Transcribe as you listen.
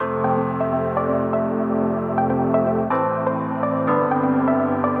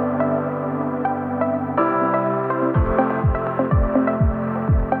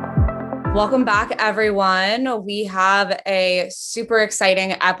Welcome back, everyone. We have a super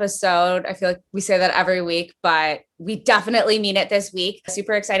exciting episode. I feel like we say that every week, but we definitely mean it this week.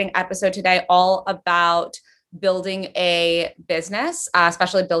 Super exciting episode today, all about building a business,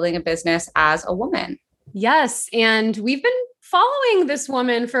 especially building a business as a woman. Yes. And we've been following this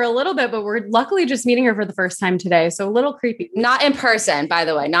woman for a little bit, but we're luckily just meeting her for the first time today. So a little creepy. Not in person, by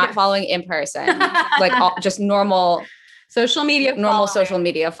the way, not following in person, like just normal social media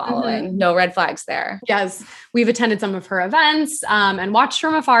following. Mm-hmm. No red flags there. Yes. We've attended some of her events and watched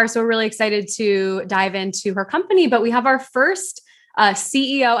from afar. So we're really excited to dive into her company. But we have our first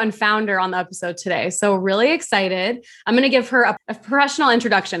CEO and founder on the episode today. So really excited. I'm going to give her a professional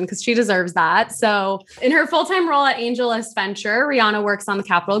introduction because she deserves that. So in her full-time role at AngelList Venture, Rihanna works on the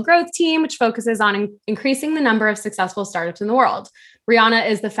capital growth team, which focuses on increasing the number of successful startups in the world. Rihanna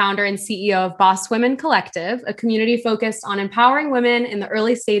is the founder and CEO of Boss Women Collective, a community focused on empowering women in the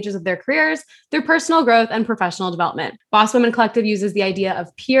early stages of their careers through personal growth and professional development. Boss Women Collective uses the idea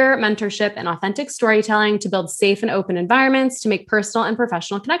of peer mentorship and authentic storytelling to build safe and open environments to make personal and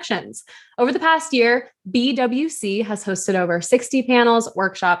professional connections. Over the past year, BWC has hosted over 60 panels,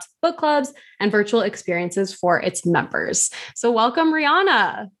 workshops, book clubs, and virtual experiences for its members. So welcome,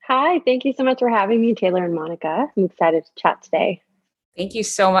 Rihanna. Hi, thank you so much for having me, Taylor and Monica. I'm excited to chat today. Thank you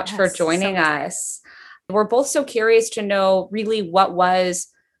so much for joining us. We're both so curious to know really what was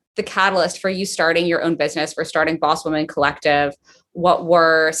the catalyst for you starting your own business, for starting Boss Women Collective. What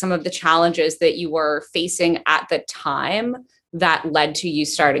were some of the challenges that you were facing at the time that led to you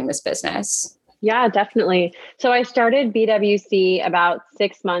starting this business? Yeah, definitely. So I started BWC about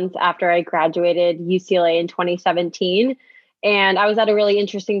 6 months after I graduated UCLA in 2017. And I was at a really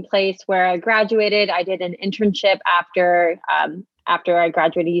interesting place where I graduated. I did an internship after I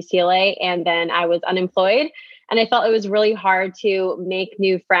graduated UCLA, and then I was unemployed. And I felt it was really hard to make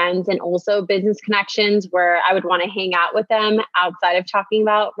new friends and also business connections where I would want to hang out with them outside of talking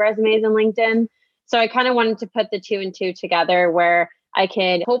about resumes and LinkedIn. So I kind of wanted to put the two and two together where I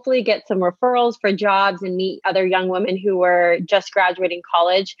could hopefully get some referrals for jobs and meet other young women who were just graduating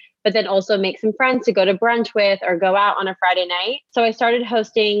college, but then also make some friends to go to brunch with or go out on a Friday night. So I started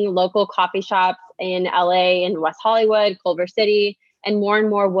hosting local coffee shops in LA and West Hollywood, Culver City, and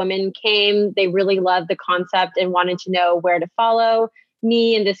more women came. They really loved the concept and wanted to know where to follow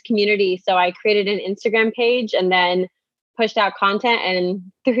me in this community. So I created an Instagram page and then pushed out content, and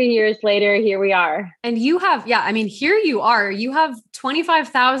 3 years later, here we are. And you have, here you are. You have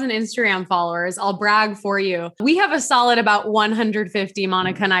 25,000 Instagram followers. I'll brag for you. We have a solid about 150,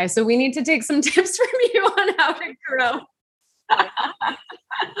 Monica and I. So we need to take some tips from you on how to grow.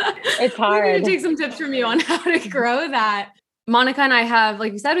 It's hard. We need to take some tips from you on how to grow that. Monica and I have,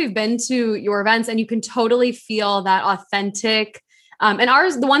 like you said, we've been to your events and you can totally feel that authentic. And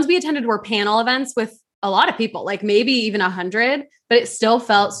ours, the ones we attended were panel events with a lot of people, like maybe even 100, but it still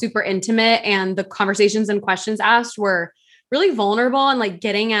felt super intimate. And the conversations and questions asked were really vulnerable and like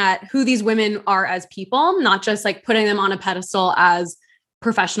getting at who these women are as people, not just like putting them on a pedestal as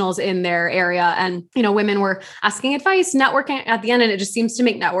professionals in their area. And, women were asking advice, networking at the end. And it just seems to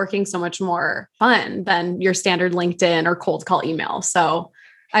make networking so much more fun than your standard LinkedIn or cold call email. So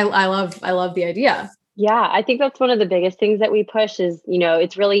I love the idea. Yeah, I think that's one of the biggest things that we push is,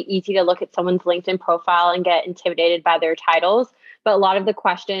 it's really easy to look at someone's LinkedIn profile and get intimidated by their titles. But a lot of the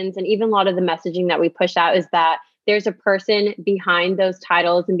questions and even a lot of the messaging that we push out is that there's a person behind those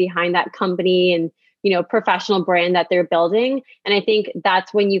titles and behind that company and, professional brand that they're building. And I think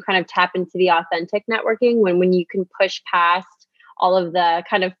that's when you kind of tap into the authentic networking, when you can push past all of the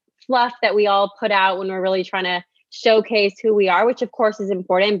kind of fluff that we all put out when we're really trying to showcase who we are, which of course is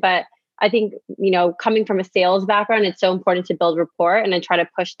important. But I think, coming from a sales background, it's so important to build rapport, and I try to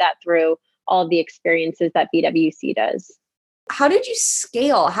push that through all of the experiences that BWC does. How did you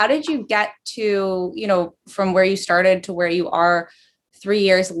scale? How did you get to, from where you started to where you are 3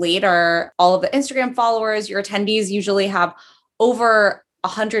 years later? All of the Instagram followers, your attendees usually have over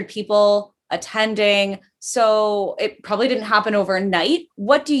 100 people attending. So it probably didn't happen overnight.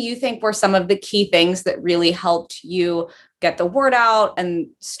 What do you think were some of the key things that really helped you get the word out and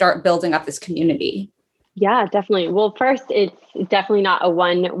start building up this community? Yeah, definitely. Well, first, it's definitely not a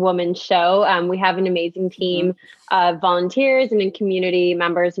one-woman show. We have an amazing team of volunteers and community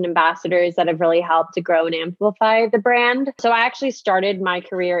members and ambassadors that have really helped to grow and amplify the brand. So I actually started my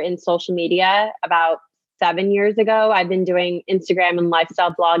career in social media about 7 years ago. I've been doing Instagram and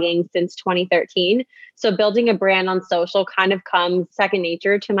lifestyle blogging since 2013. So building a brand on social kind of comes second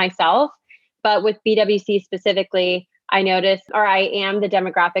nature to myself. But with BWC specifically, I am the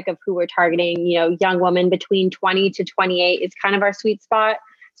demographic of who we're targeting, young women between 20 to 28 is kind of our sweet spot.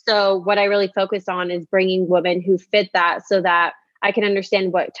 So what I really focus on is bringing women who fit that so that I can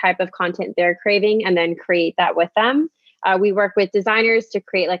understand what type of content they're craving and then create that with them. We work with designers to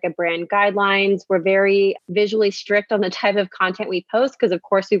create like a brand guidelines. We're very visually strict on the type of content we post because, of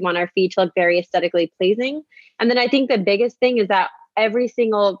course, we want our feed to look very aesthetically pleasing. And then I think the biggest thing is that every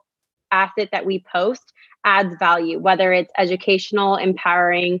single asset that we post adds value, whether it's educational,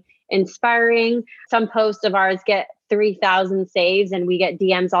 empowering, inspiring. Some posts of ours get 3,000 saves, and we get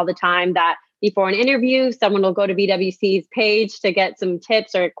DMs all the time that before an interview, someone will go to BWC's page to get some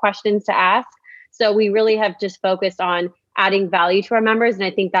tips or questions to ask. So we really have just focused on adding value to our members. And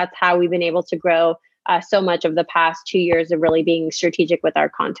I think that's how we've been able to grow so much of the past 2 years of really being strategic with our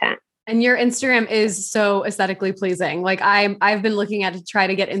content. And your Instagram is so aesthetically pleasing. Like I've been looking at it to try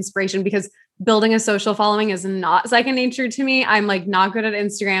to get inspiration because building a social following is not second nature to me. I'm like not good at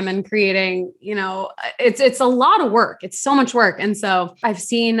Instagram and creating, it's a lot of work. It's so much work. And so I've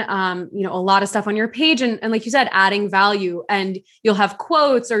seen, a lot of stuff on your page and like you said, adding value, and you'll have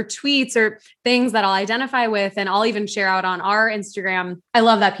quotes or tweets or things that I'll identify with. And All even share out on our Instagram. I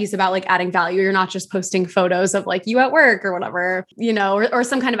love that piece about like adding value. You're not just posting photos of like you at work or whatever, or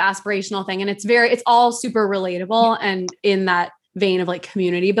some kind of aspirational thing. And it's all super relatable and in that vein of like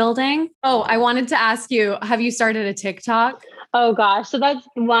community building. Oh, I wanted to ask you, have you started a TikTok? Oh gosh. So that's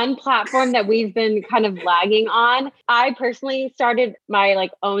one platform that we've been kind of lagging on. I personally started my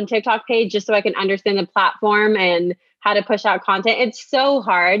like own TikTok page just so I can understand the platform and how to push out content. It's so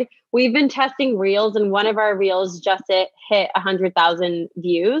hard. We've been testing reels, and one of our reels just hit 100,000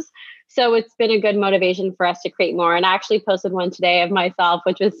 views. So it's been a good motivation for us to create more. And I actually posted one today of myself,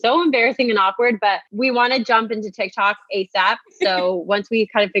 which was so embarrassing and awkward, but we want to jump into TikTok ASAP. So once we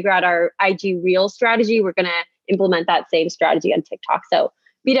kind of figure out our IG reel strategy, we're going to implement that same strategy on TikTok. So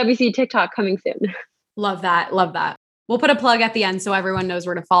BWC TikTok coming soon. Love that. Love that. We'll put a plug at the end so everyone knows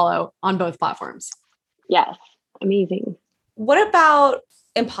where to follow on both platforms. Yes. Amazing. What about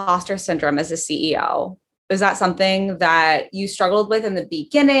imposter syndrome as a CEO? Is that something that you struggled with in the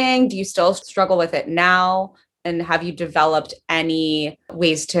beginning? Do you still struggle with it now? And have you developed any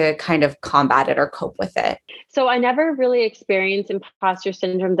ways to kind of combat it or cope with it? So I never really experienced imposter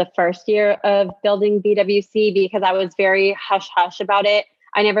syndrome the first year of building BWC because I was very hush hush about it.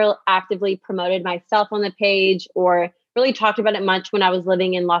 I never actively promoted myself on the page or really talked about it much when I was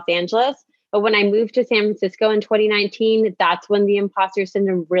living in Los Angeles. But when I moved to San Francisco in 2019, that's when the imposter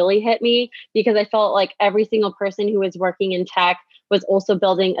syndrome really hit me because I felt like every single person who was working in tech was also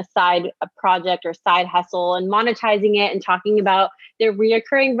building a project or side hustle and monetizing it and talking about their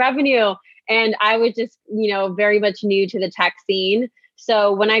reoccurring revenue. And I was just, very much new to the tech scene.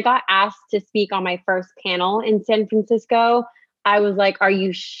 So when I got asked to speak on my first panel in San Francisco, I was like, are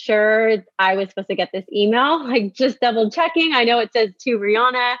you sure I was supposed to get this email? Like just double checking. I know it says to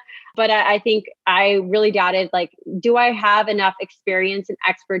Rihanna, but I think I really doubted, like, do I have enough experience and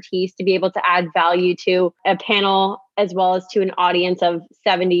expertise to be able to add value to a panel as well as to an audience of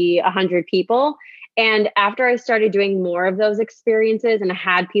 70, 100 people? And after I started doing more of those experiences and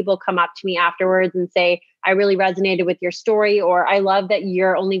had people come up to me afterwards and say, I really resonated with your story, or I love that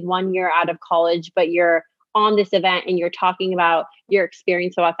you're only 1 year out of college, but you're on this event and you're talking about your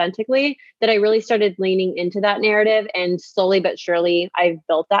experience so authentically, that I really started leaning into that narrative. And slowly but surely, I've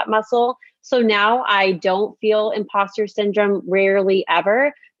built that muscle. So now I don't feel imposter syndrome, rarely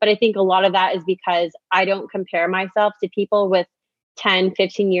ever. But I think a lot of that is because I don't compare myself to people with 10,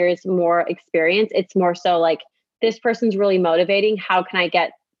 15 years more experience. It's more so like, this person's really motivating. How can I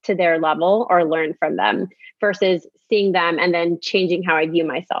get to their level or learn from them versus seeing them and then changing how I view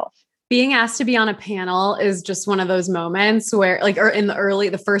myself? Being asked to be on a panel is just one of those moments where or in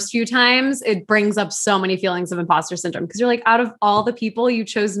the first few times, it brings up so many feelings of imposter syndrome because you're like, out of all the people, you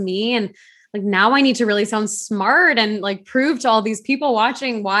chose me. And like, now I need to really sound smart and like prove to all these people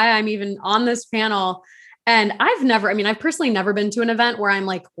watching why I'm even on this panel. And I've personally never been to an event where I'm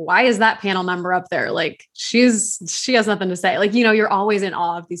like, why is that panel member up there? Like she has nothing to say. Like, you're always in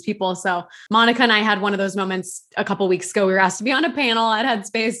awe of these people. So Monica and I had one of those moments a couple of weeks ago. We were asked to be on a panel at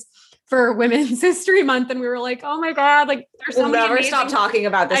Headspace for Women's History Month. And we were like, oh my God, like there's so many never stop talking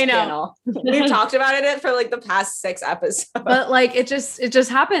about this panel. We've talked about it for like the past 6 episodes. But like, it just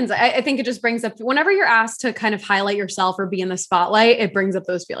happens. I think it just brings up, whenever you're asked to kind of highlight yourself or be in the spotlight, it brings up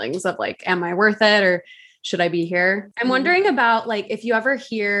those feelings of like, am I worth it? Or should I be here? I'm wondering about like, if you ever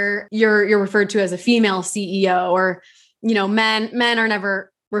hear you're referred to as a female CEO, or, men are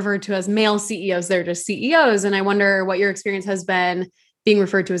never referred to as male CEOs. They're just CEOs. And I wonder what your experience has been being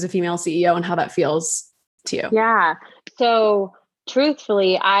referred to as a female CEO and how that feels to you. Yeah. So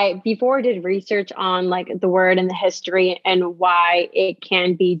Truthfully, I before did research on like the word and the history and why it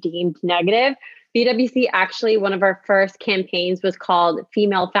can be deemed negative. BWC actually, one of our first campaigns was called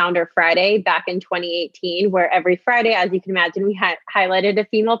Female Founder Friday back in 2018, where every Friday, as you can imagine, we had highlighted a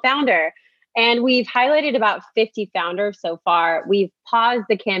female founder. And we've highlighted about 50 founders so far. We've paused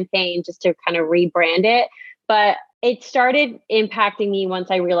the campaign just to kind of rebrand it. But it started impacting me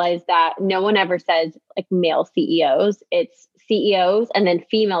once I realized that no one ever says like male CEOs. It's CEOs and then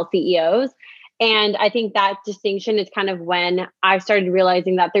female CEOs. And I think that distinction is kind of when I started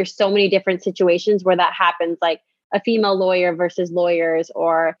realizing that there's so many different situations where that happens, like a female lawyer versus lawyers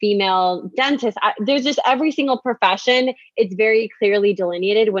or female dentist. There's just every single profession. It's very clearly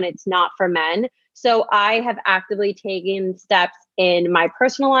delineated when it's not for men. So I have actively taken steps in my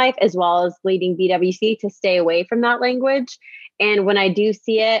personal life as well as leading BWC to stay away from that language. And when I do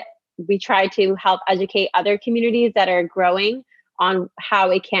see it, we try to help educate other communities that are growing on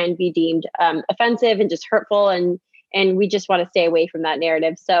how it can be deemed offensive and just hurtful. And we just want to stay away from that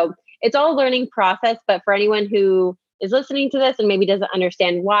narrative. So it's all a learning process. But for anyone who is listening to this and maybe doesn't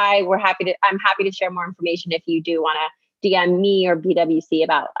understand why, I'm happy to share more information if you do want to DM me or BWC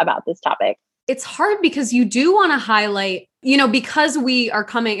about this topic. It's hard because you do want to highlight, because we are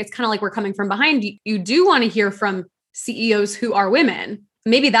coming, it's kind of like we're coming from behind. You do want to hear from CEOs who are women.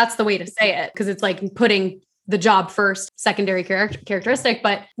 Maybe that's the way to say it, because it's like putting the job first, secondary characteristic.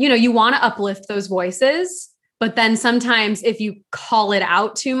 But, you want to uplift those voices. But then sometimes if you call it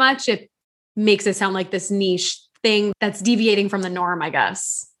out too much, it makes it sound like this niche thing that's deviating from the norm, I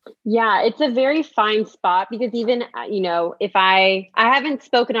guess. Yeah, it's a very fine spot because even, if I haven't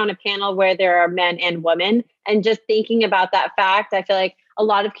spoken on a panel where there are men and women, and just thinking about that fact, I feel like a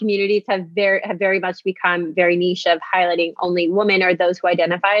lot of communities have very much become very niche of highlighting only women or those who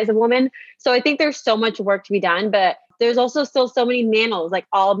identify as a woman. So I think there's so much work to be done, but there's also still so many panels, like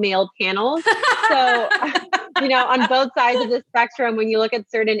all male panels. So, on both sides of the spectrum, when you look at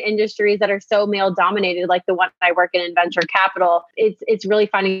certain industries that are so male dominated, like the one I work in venture capital, it's really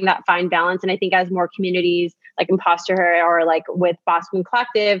finding that fine balance. And I think as more communities like Imposter or like with Boston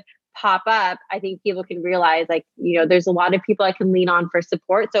Collective pop up, I think people can realize there's a lot of people I can lean on for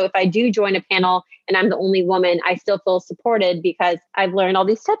support. So if I do join a panel and I'm the only woman, I still feel supported because I've learned all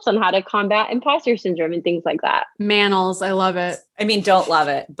these tips on how to combat imposter syndrome and things like that. Manels, I love it. I mean, don't love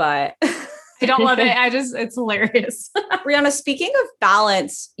it, but I don't love it. It's hilarious. Brianna, speaking of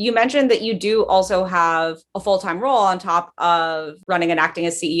balance, you mentioned that you do also have a full-time role on top of running and acting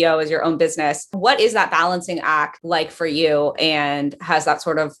as CEO as your own business. What is that balancing act like for you? And has that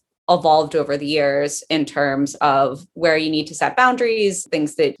sort of evolved over the years in terms of where you need to set boundaries,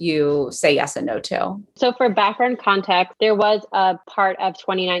 things that you say yes and no to? So for background context, there was a part of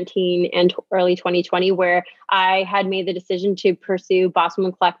 2019 and early 2020 where I had made the decision to pursue Boss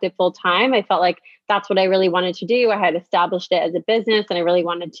Woman Collective full time. I felt like that's what I really wanted to do. I had established it as a business and I really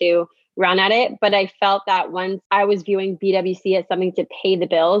wanted to run at it. But I felt that once I was viewing BWC as something to pay the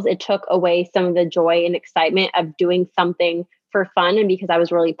bills, it took away some of the joy and excitement of doing something for fun and because I was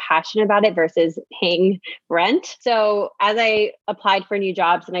really passionate about it versus paying rent. So as I applied for new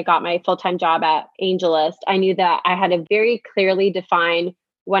jobs and I got my full-time job at AngelList, I knew that I had to very clearly define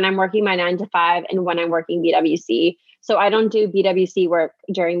when I'm working my 9 to 5 and when I'm working BWC. So I don't do BWC work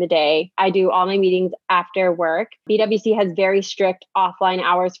during the day. I do all my meetings after work. BWC has very strict offline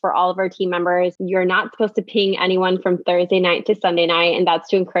hours for all of our team members. You're not supposed to ping anyone from Thursday night to Sunday night. And that's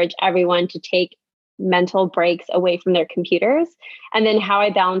to encourage everyone to take mental breaks away from their computers. And then how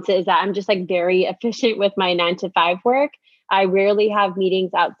I balance it is that I'm just like very efficient with my 9 to 5 work. I rarely have meetings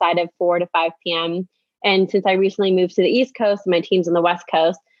outside of 4 to 5 p.m. And since I recently moved to the East Coast, and my team's on the West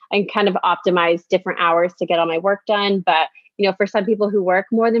Coast, I kind of optimize different hours to get all my work done. But, for some people who work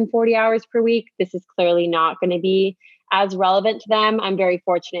more than 40 hours per week, this is clearly not going to be as relevant to them. I'm very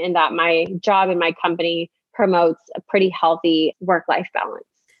fortunate in that my job and my company promotes a pretty healthy work-life balance.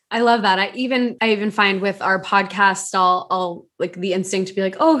 I love that. I even find with our podcast, I'll like the instinct to be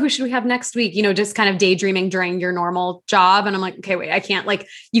like, oh, who should we have next week? Just kind of daydreaming during your normal job. And I'm like, okay, wait, I can't,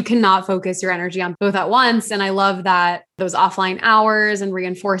 you cannot focus your energy on both at once. And I love that those offline hours and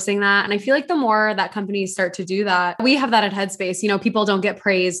reinforcing that. And I feel like the more that companies start to do that, we have that at Headspace. People don't get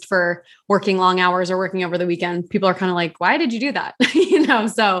praised for working long hours or working over the weekend. People are kind of like, why did you do that?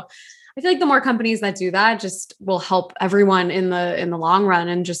 So I feel like the more companies that do that just will help everyone in the long run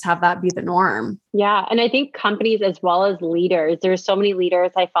and just have that be the norm. Yeah. And I think companies as well as leaders, there's so many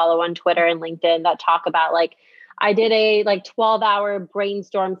leaders I follow on Twitter and LinkedIn that talk about I did a 12-hour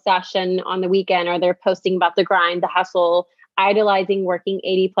brainstorm session on the weekend, or they're posting about the grind, the hustle, idolizing working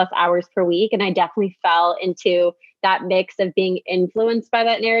 80 plus hours per week. And I definitely fell into that mix of being influenced by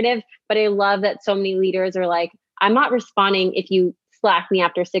that narrative. But I love that so many leaders are like, I'm not responding if you Slack me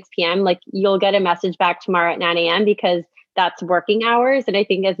after 6 p.m. Like you'll get a message back tomorrow at 9 a.m. because that's working hours. And I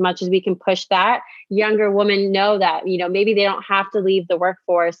think as much as we can push that, younger women know that, maybe they don't have to leave the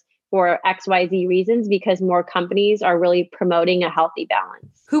workforce for XYZ reasons because more companies are really promoting a healthy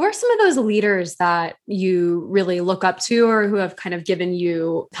balance. Who are some of those leaders that you really look up to or who have kind of given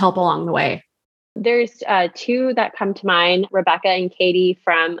you help along the way? There's two that come to mind, Rebecca and Katie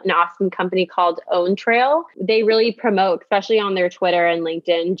from an awesome company called Own Trail. They really promote, especially on their Twitter and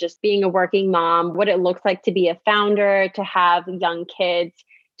LinkedIn, just being a working mom, what it looks like to be a founder, to have young kids,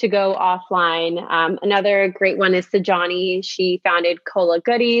 to go offline. Another great one is Sajani. She founded Cola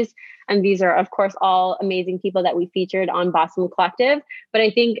Goodies. And these are, of course, all amazing people that we featured on Boss Woman Collective. But I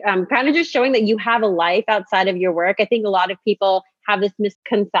think kind of just showing that you have a life outside of your work. I think a lot of people have this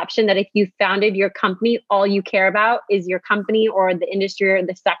misconception that if you founded your company, all you care about is your company or the industry or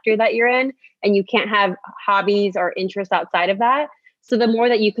the sector that you're in, and you can't have hobbies or interests outside of that. So the more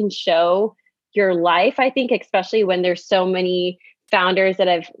that you can show your life, I think, especially when there's so many founders that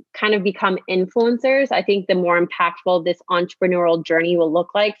have kind of become influencers, I think the more impactful this entrepreneurial journey will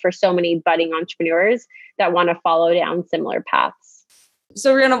look like for so many budding entrepreneurs that want to follow down similar paths.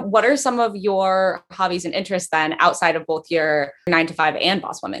 So, Rihanna, what are some of your hobbies and interests then outside of both your 9 to 5 and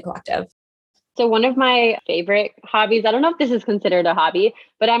Boss Woman Collective? So one of my favorite hobbies, I don't know if this is considered a hobby,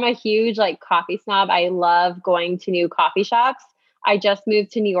 but I'm a huge coffee snob. I love going to new coffee shops. I just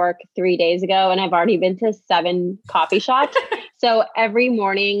moved to New York 3 days ago and I've already been to 7 coffee shops. So every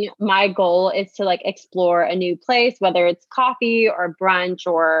morning, my goal is to explore a new place, whether it's coffee or brunch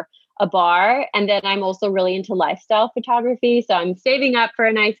or a bar. And then I'm also really into lifestyle photography. So I'm saving up for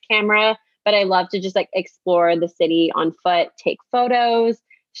a nice camera, but I love to just explore the city on foot, take photos,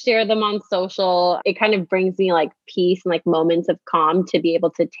 share them on social. It kind of brings me peace and moments of calm to be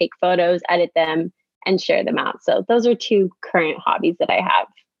able to take photos, edit them, and share them out. So those are 2 current hobbies that I have.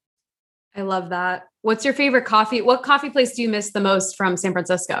 I love that. What's your favorite coffee? What coffee place do you miss the most from San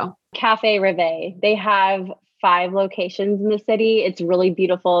Francisco? Cafe Reve. They have 5 locations in the city. It's really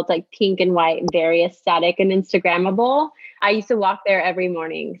beautiful. It's pink and white, very aesthetic and Instagrammable. I used to walk there every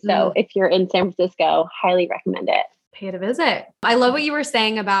morning. So if you're in San Francisco, highly recommend it. Pay it a visit. I love what you were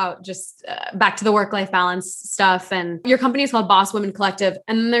saying about just back to the work-life balance stuff. And your company is called Boss Women Collective.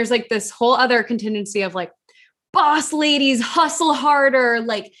 And then there's this whole other contingency of boss ladies hustle harder.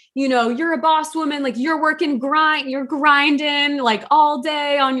 You're a boss woman, you're you're grinding all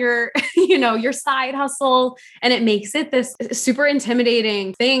day on your, your side hustle. And it makes it this super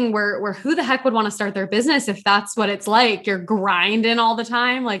intimidating thing where who the heck would want to start their business if that's what it's like? You're grinding all the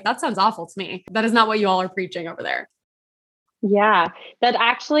time. That sounds awful to me. That is not what you all are preaching over there. Yeah, that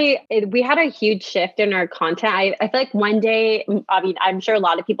actually, we had a huge shift in our content. I feel like one day, I'm sure a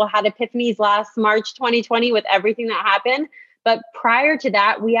lot of people had epiphanies last March 2020 with everything that happened. But prior to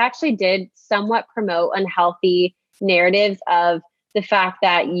that, we actually did somewhat promote unhealthy narratives of the fact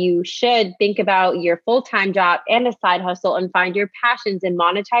that you should think about your full-time job and a side hustle and find your passions and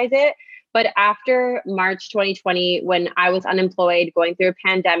monetize it. But after March 2020, when I was unemployed, going through a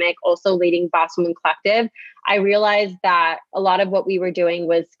pandemic, also leading Boss Woman Collective, I realized that a lot of what we were doing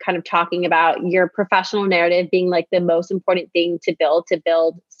was kind of talking about your professional narrative being the most important thing to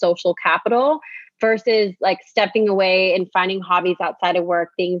build social capital versus stepping away and finding hobbies outside of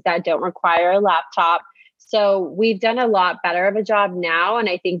work, things that don't require a laptop. So we've done a lot better of a job now. And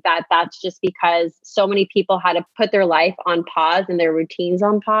I think that that's just because so many people had to put their life on pause and their routines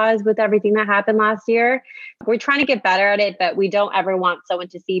on pause with everything that happened last year. We're trying to get better at it, but we don't ever want someone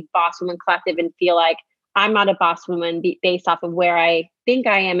to see Boss Woman Collective and feel like I'm not a boss woman based off of where I think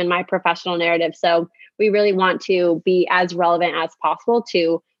I am in my professional narrative. So we really want to be as relevant as possible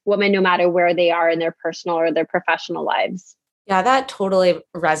to women, no matter where they are in their personal or their professional lives. Yeah, that totally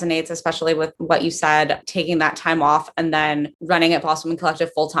resonates, especially with what you said, taking that time off and then running at Boss Woman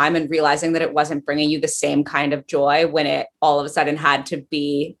Collective full time and realizing that it wasn't bringing you the same kind of joy when it all of a sudden had to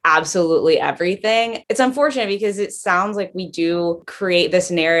be absolutely everything. It's unfortunate because it sounds like we do create this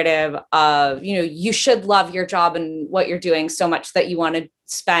narrative of, you should love your job and what you're doing so much that you want to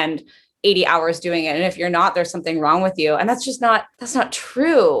spend 80 hours doing it. And if you're not, there's something wrong with you. And that's not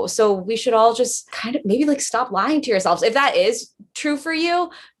true. So we should all just kind of maybe stop lying to yourselves. If that is true for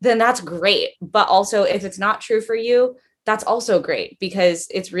you, then that's great. But also if it's not true for you, that's also great because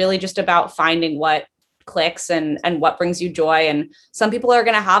it's really just about finding what clicks and what brings you joy. And some people are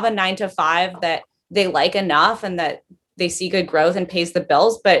going to have a 9 to 5 that they like enough and that they see good growth and pays the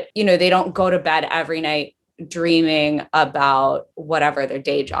bills, but they don't go to bed every night dreaming about whatever their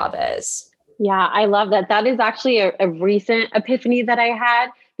day job is. Yeah, I love that. That is actually a recent epiphany that I had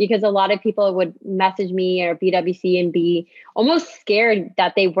because a lot of people would message me or BWC and be almost scared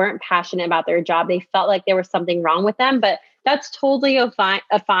that they weren't passionate about their job. They felt like there was something wrong with them, but that's totally a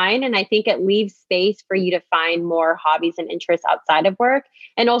fine. And I think it leaves space for you to find more hobbies and interests outside of work.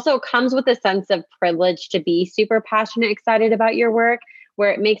 And also comes with a sense of privilege to be super passionate, excited about your work, where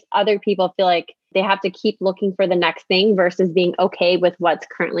it makes other people feel like they have to keep looking for the next thing versus being okay with what's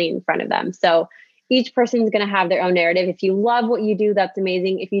currently in front of them. So each person is going to have their own narrative. If you love what you do, that's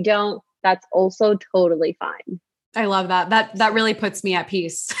amazing. If you don't, that's also totally fine. I love that. That really puts me at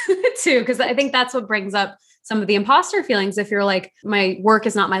peace too, because I think that's what brings up some of the imposter feelings. If you're like, my work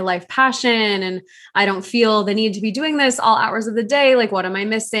is not my life passion and I don't feel the need to be doing this all hours of the day, like what am I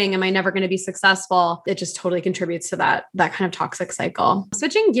missing? Am I never going to be successful? It just totally contributes to that kind of toxic cycle.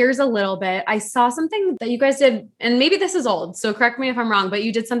 Switching gears a little bit, I saw something that you guys did, and maybe this is old, so correct me if I'm wrong, but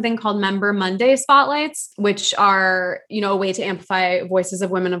you did something called Member Monday spotlights, which are, a way to amplify voices of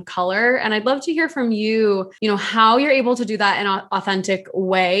women of color. And I'd love to hear from you, how you're able to do that in an authentic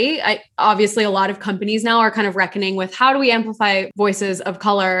way. Obviously, a lot of companies now are kind of reckoning with how do we amplify voices of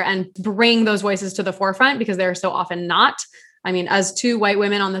color and bring those voices to the forefront because they're so often not. I mean, as two white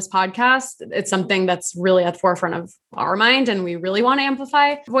women on this podcast, it's something that's really at the forefront of our mind. And we really want to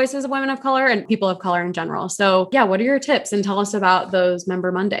amplify voices of women of color and people of color in general. So yeah, what are your tips? And tell us about those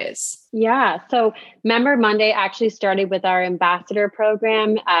Member Mondays. Yeah. So Member Monday actually started with our ambassador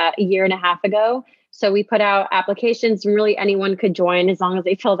program a year and a half ago. So we put out applications and really anyone could join as long as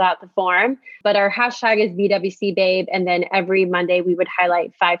they filled out the form. But our hashtag is BWC Babe. And then every Monday we would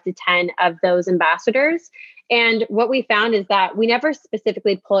highlight 5 to 10 of those ambassadors. And what we found is that we never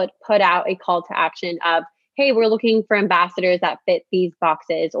specifically put out a call to action of, hey, we're looking for ambassadors that fit these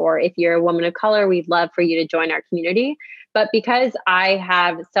boxes. Or if you're a woman of color, we'd love for you to join our community. But because I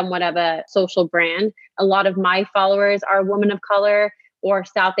have somewhat of a social brand, a lot of my followers are women of color or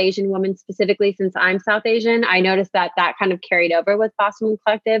South Asian women specifically, since I'm South Asian. I noticed that kind of carried over with Boss Woman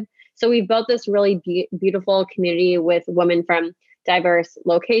Collective. So we built this really beautiful community with women from diverse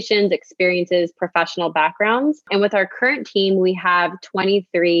locations, experiences, professional backgrounds. And with our current team, we have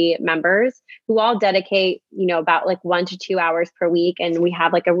 23 members who all dedicate, about like 1 to 2 hours per week. And we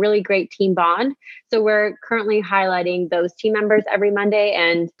have like a really great team bond. So we're currently highlighting those team members every Monday.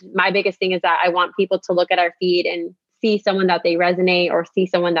 And my biggest thing is that I want people to look at our feed and see someone that they resonate or see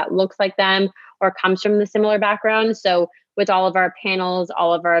someone that looks like them or comes from the similar background. So with all of our panels,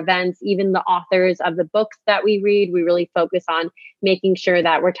 all of our events, even the authors of the books that we read, we really focus on making sure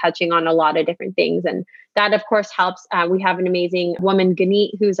that we're touching on a lot of different things. And that, of course, helps. We have an amazing woman,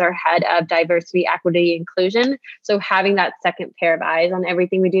 Ganeet, who's our head of diversity, equity, inclusion. So having that second pair of eyes on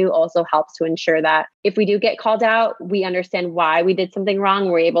everything we do also helps to ensure that if we do get called out, we understand why we did something wrong.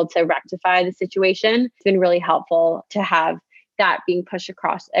 We're able to rectify the situation. It's been really helpful to have that being pushed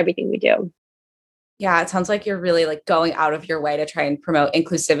across everything we do. Yeah, it sounds like you're really like going out of your way to try and promote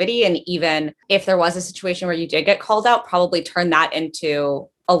inclusivity. And even if there was a situation where you did get called out, probably turn that into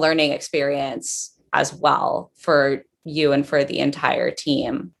a learning experience as well for you and for the entire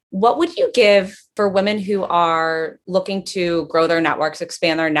team. What would you give for women who are looking to grow their networks,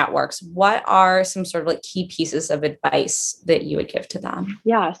 expand their networks? What are some sort of like key pieces of advice that you would give to them?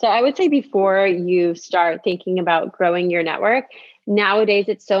 Yeah, so I would say before you start thinking about growing your network, nowadays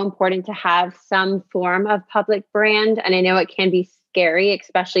it's so important to have some form of public brand. And I know it can be scary,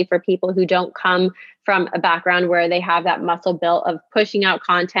 especially for people who don't come from a background where they have that muscle built of pushing out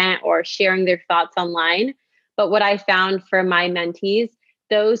content or sharing their thoughts online. But what I found for my mentees,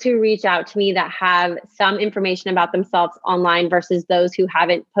 those who reach out to me that have some information about themselves online versus those who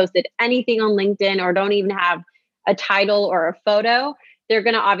haven't posted anything on LinkedIn or don't even have a title or a photo, they're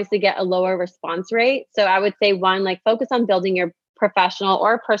going to obviously get a lower response rate. So I would say one, like focus on building your professional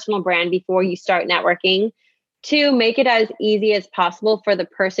or personal brand before you start networking. Two, make it as easy as possible for the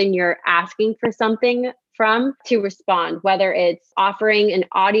person you're asking for something from to respond, whether it's offering an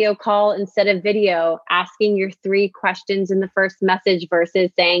audio call instead of video, asking your 3 questions in the first message versus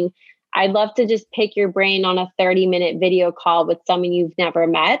saying, I'd love to just pick your brain on a 30-minute video call with someone you've never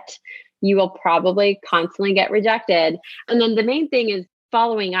met. You will probably constantly get rejected. And then the main thing is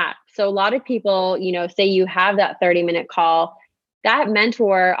following up. So a lot of people, say you have that 30-minute call, that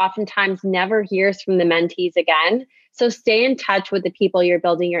mentor oftentimes never hears from the mentees again. So stay in touch with the people you're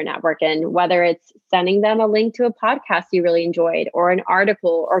building your network in, whether it's sending them a link to a podcast you really enjoyed or an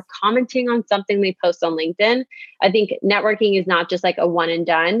article or commenting on something they post on LinkedIn. I think networking is not just like a one and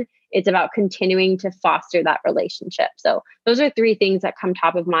done. It's about continuing to foster that relationship. So those are 3 things that come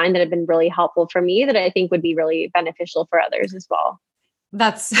top of mind that have been really helpful for me that I think would be really beneficial for others as well.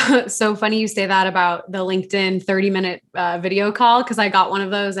 That's so funny you say that about the LinkedIn 30-minute video call, because I got one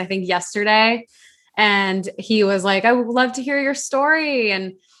of those, I think, yesterday. And he was like, I would love to hear your story.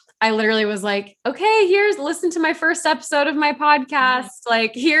 And I literally was like, okay, listen to my first episode of my podcast.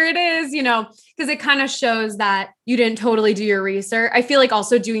 Like, here it is, because it kind of shows that you didn't totally do your research. I feel like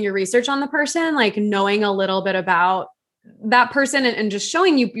also doing your research on the person, like knowing a little bit about that person and just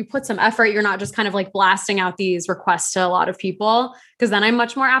showing you put some effort. You're not just kind of like blasting out these requests to a lot of people, because then I'm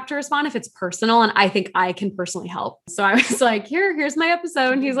much more apt to respond if it's personal and I think I can personally help. So I was like, here's my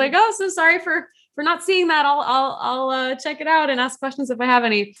episode. And he's like, oh, so sorry for not seeing that. I'll check it out and ask questions if I have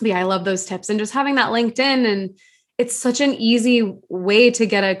any. But yeah, I love those tips and just having that LinkedIn, and it's such an easy way to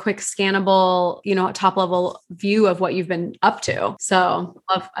get a quick scannable, top level view of what you've been up to. So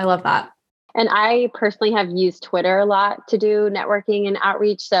I love that. And I personally have used Twitter a lot to do networking and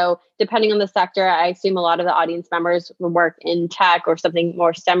outreach. So depending on the sector, I assume a lot of the audience members will work in tech or something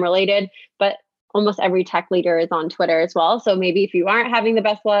more STEM related, but almost every tech leader is on Twitter as well. So maybe if you aren't having the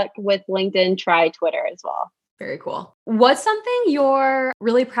best luck with LinkedIn, try Twitter as well. Very cool. What's something you're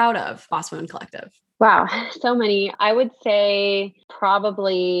really proud of, Boss Women Collective? Wow, so many. I would say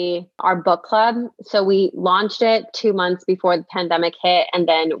probably our book club. So we launched it 2 months before the pandemic hit, and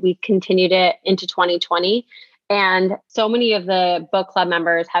then we continued it into 2020. And so many of the book club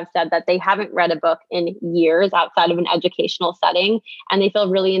members have said that they haven't read a book in years outside of an educational setting. And they feel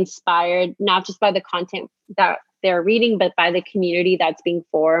really inspired, not just by the content that they're reading, but by the community that's being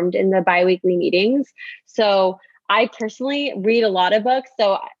formed in the biweekly meetings. So I personally read a lot of books.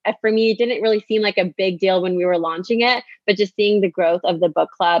 So for me, it didn't really seem like a big deal when we were launching it, but just seeing the growth of the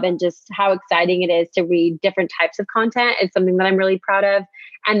book club and just how exciting it is to read different types of content is something that I'm really proud of.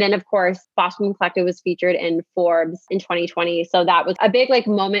 And then, of course, Boss Woman Collective was featured in Forbes in 2020. So that was a big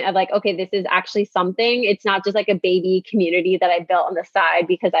moment of okay, this is actually something. It's not just like a baby community that I built on the side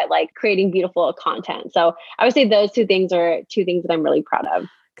because I like creating beautiful content. So I would say those two things are two things that I'm really proud of.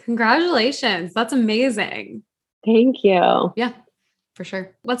 Congratulations. That's amazing. Thank you. Yeah, for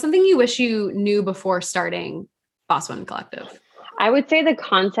sure. What's something you wish you knew before starting Boss Women Collective? I would say the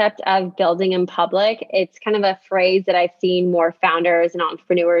concept of building in public. It's kind of a phrase that I've seen more founders and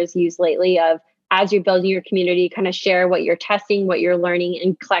entrepreneurs use lately of, as you're building your community, kind of share what you're testing, what you're learning,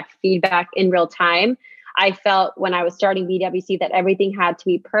 and collect feedback in real time. I felt when I was starting BWC that everything had to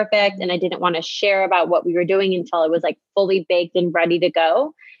be perfect, and I didn't want to share about what we were doing until it was fully baked and ready to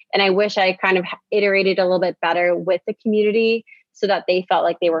go. And I wish I kind of iterated a little bit better with the community so that they felt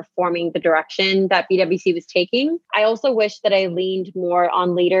like they were forming the direction that BWC was taking. I also wish that I leaned more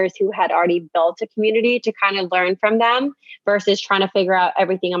on leaders who had already built a community to kind of learn from them versus trying to figure out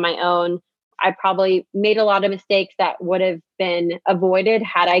everything on my own. I probably made a lot of mistakes that would have been avoided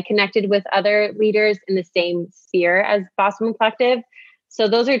had I connected with other leaders in the same sphere as Boss Woman Collective. So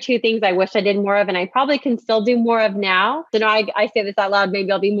those are two things I wish I did more of, and I probably can still do more of now. So now I say this out loud,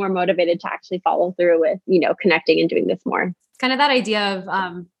 maybe I'll be more motivated to actually follow through with, connecting and doing this more. Kind of that idea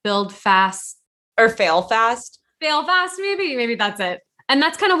of build fast or fail fast. Fail fast, maybe that's it. And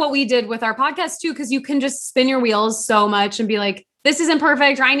that's kind of what we did with our podcast too, because you can just spin your wheels so much and be like, this isn't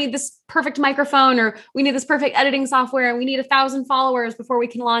perfect, or I need this perfect microphone, or we need this perfect editing software, and we need 1,000 followers before we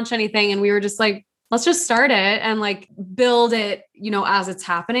can launch anything. And we were just like, let's just start it and build it, as it's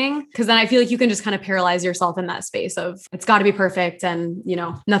happening. Cause then I feel like you can just kind of paralyze yourself in that space of it's got to be perfect. And,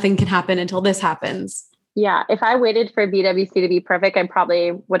 nothing can happen until this happens. Yeah. If I waited for BWC to be perfect, I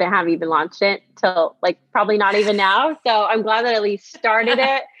probably wouldn't have even launched it till probably not even now. So I'm glad that I at least started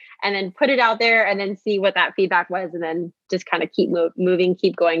it and then put it out there and then see what that feedback was. And then just kind of keep moving,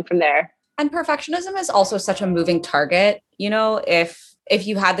 keep going from there. And perfectionism is also such a moving target. If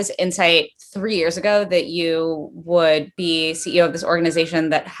you had this insight 3 years ago that you would be CEO of this organization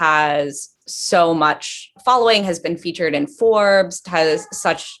that has so much following, has been featured in Forbes, has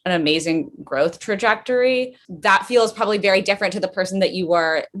such an amazing growth trajectory, that feels probably very different to the person that you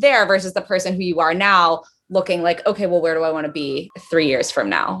were there versus the person who you are now, looking like, okay, well, where do I want to be 3 years from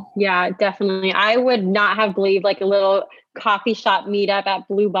now? Yeah, definitely. I would not have believed a little coffee shop meetup at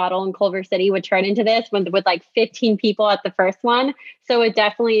Blue Bottle in Culver City would turn into this with 15 people at the first one. So it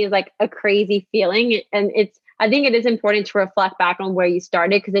definitely is a crazy feeling. And I think it is important to reflect back on where you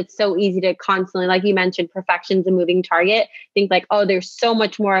started, because it's so easy to constantly, like you mentioned, perfection's a moving target. Think oh, there's so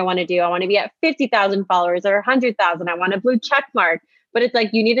much more I want to do. I want to be at 50,000 followers or 100,000. I want a blue check mark. But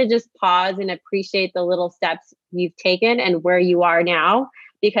it's you need to just pause and appreciate the little steps you've taken and where you are now.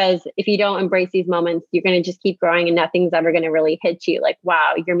 Because if you don't embrace these moments, you're going to just keep growing and nothing's ever going to really hit you.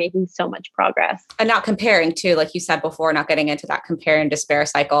 Wow, you're making so much progress. And not comparing too, like you said before, not getting into that compare and despair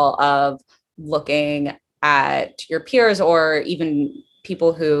cycle of looking at your peers or even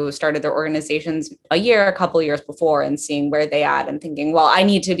people who started their organizations a couple of years before and seeing where they at and thinking, well, I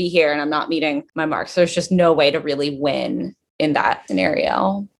need to be here and I'm not meeting my marks. So there's just no way to really win in that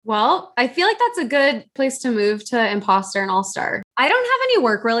scenario. Well, I feel like that's a good place to move to imposter and all-star. I don't have any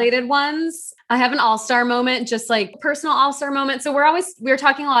work-related ones. I have an all-star moment, just like personal all-star moment. So we're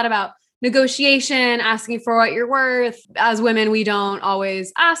talking a lot about negotiation, asking for what you're worth. As women, we don't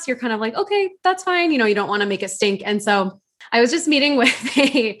always ask. You're kind of like, okay, that's fine. You don't want to make it stink. And so I was just meeting with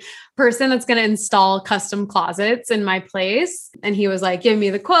a person that's going to install custom closets in my place. And he was like, giving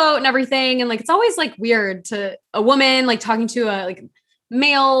me the quote and everything. And like, it's always like weird to a woman, like talking to a like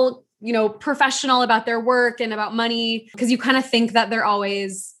male, professional about their work and about money, because you kind of think that they're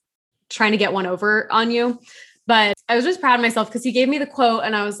always trying to get one over on you. But I was just proud of myself because he gave me the quote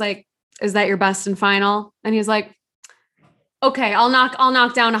and I was like, is that your best and final? And he's like, okay, I'll knock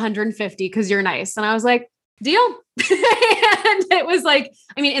down 150 because you're nice. And I was like, deal. And it was like,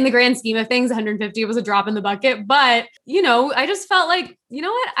 I mean, in the grand scheme of things, 150 was a drop in the bucket, but I just felt like,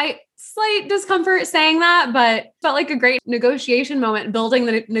 slight discomfort saying that, but felt like a great negotiation moment, building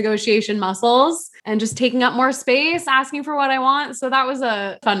the negotiation muscles and just taking up more space, asking for what I want. So that was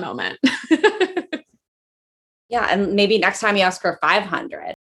a fun moment. Yeah. And maybe next time you ask for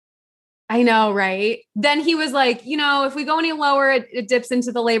 500. I know, right? Then he was like, if we go any lower, it dips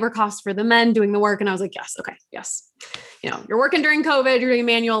into the labor cost for the men doing the work. And I was like, yes. Okay. Yes. You're working during COVID, you're doing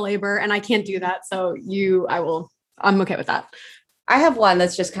manual labor and I can't do that. So I'm okay with that. I have one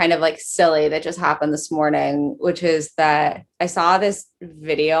that's just kind of like silly that just happened this morning, which is that I saw this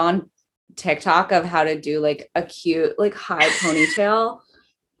video on TikTok of how to do like a cute, like high ponytail.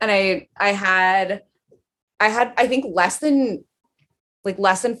 And I had, I think less than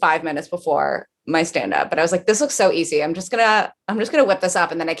 5 minutes before my stand-up, but I was like, this looks so easy. I'm just gonna whip this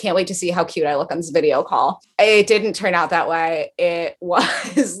up. And then I can't wait to see how cute I look on this video call. It didn't turn out that way. It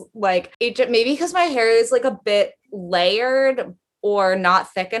was like, maybe because my hair is like a bit layered or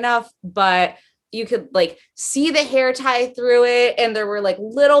not thick enough, but you could like see the hair tie through it. And there were like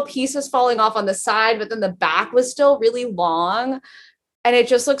little pieces falling off on the side, but then the back was still really long. And it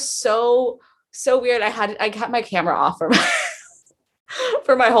just looks so weird. I kept my camera off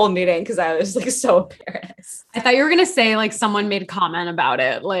for my whole meeting because I was like so embarrassed. I thought you were going to say like someone made a comment about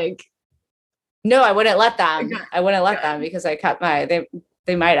it. Like, no, I wouldn't let them. I wouldn't let them because I kept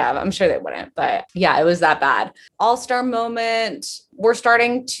they might have, I'm sure they wouldn't, but yeah, it was that bad. All-star moment. We're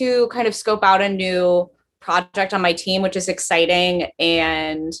starting to kind of scope out a new project on my team, which is exciting.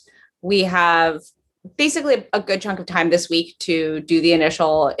 And we have basically a good chunk of time this week to do the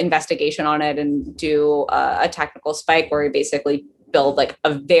initial investigation on it and do a technical spike where we basically build like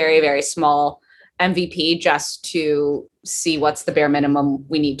a very, very small MVP just to see what's the bare minimum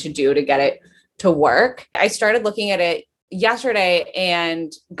we need to do to get it to work. I started looking at it yesterday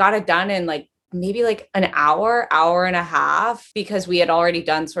and got it done in like maybe like an hour and a half, because we had already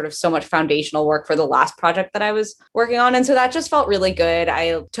done sort of so much foundational work for the last project that I was working on. And so that just felt really good.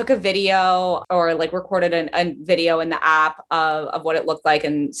 I took a video or like recorded a video in the app of what it looked like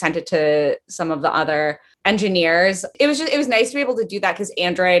and sent it to some of the other engineers. It was nice to be able to do that because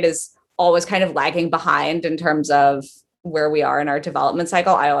Android is always kind of lagging behind in terms of where we are in our development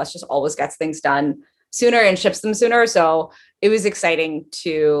cycle. iOS just always gets things done sooner and ships them sooner. So it was exciting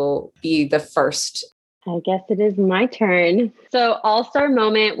to be the first. I guess it is my turn. So all-star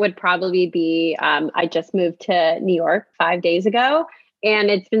moment would probably be, I just moved to New York 5 days ago, and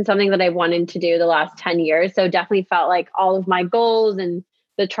it's been something that I wanted to do the last 10 years. So definitely felt like all of my goals and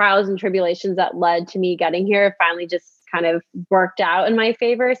the trials and tribulations that led to me getting here finally just kind of worked out in my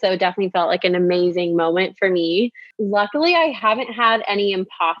favor. So it definitely felt like an amazing moment for me. Luckily, I haven't had any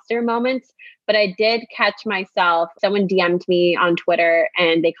imposter moments, but I did catch myself. Someone DM'd me on Twitter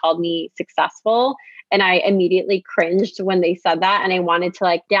and they called me successful. And I immediately cringed when they said that. And I wanted to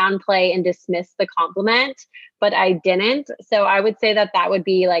like downplay and dismiss the compliment, but I didn't. So I would say that would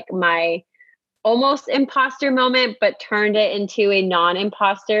be like my almost imposter moment, but turned it into a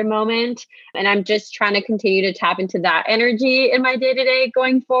non-imposter moment. And I'm just trying to continue to tap into that energy in my day-to-day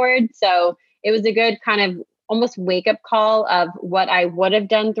going forward. So it was a good kind of almost wake-up call of what I would have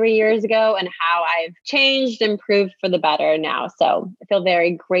done 3 years ago and how I've changed, improved for the better now. So I feel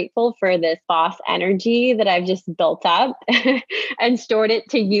very grateful for this boss energy that I've just built up and stored it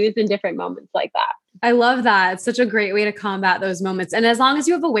to use in different moments like that. I love that. It's such a great way to combat those moments. And as long as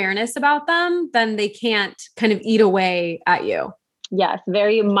you have awareness about them, then they can't kind of eat away at you. Yes,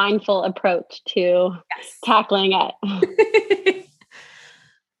 very mindful approach to tackling it.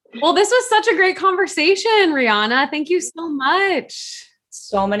 Well, this was such a great conversation, Rihanna. Thank you so much.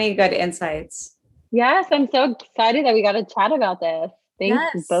 So many good insights. Yes, I'm so excited that we got to chat about this. Thanks,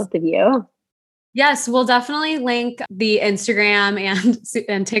 Yes. both of you. Yes, we'll definitely link the Instagram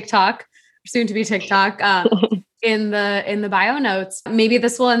and TikTok, soon to be TikTok, in the bio notes. Maybe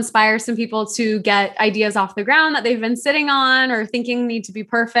this will inspire some people to get ideas off the ground that they've been sitting on or thinking need to be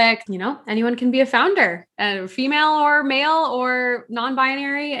perfect. You know, anyone can be a founder, female or male or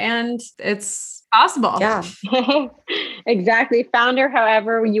non-binary, and it's possible. Yeah. Exactly. Founder,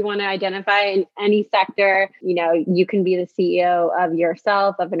 however you want to identify in any sector, you know, you can be the CEO of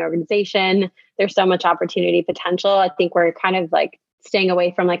yourself, of an organization. There's so much opportunity potential. I think we're kind of like staying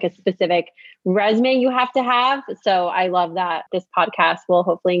away from like a specific resume you have to have. So I love that this podcast will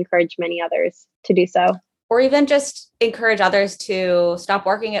hopefully encourage many others to do so. Or even just encourage others to stop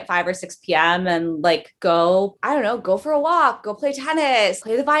working at 5 or 6 p.m. and like go, I don't know, go for a walk, go play tennis,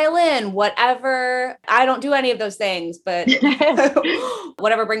 play the violin, whatever. I don't do any of those things, but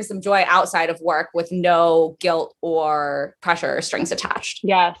whatever brings them joy outside of work with no guilt or pressure or strings attached.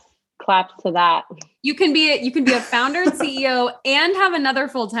 Yes. Claps to that. You can be a founder and CEO and have another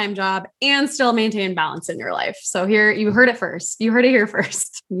full-time job and still maintain balance in your life. So here, you heard it first. You heard it here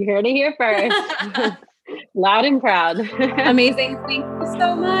first. You heard it here first. Loud and proud. Amazing. Thank you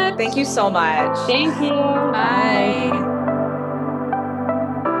so much. Thank you so much. Thank you. Bye.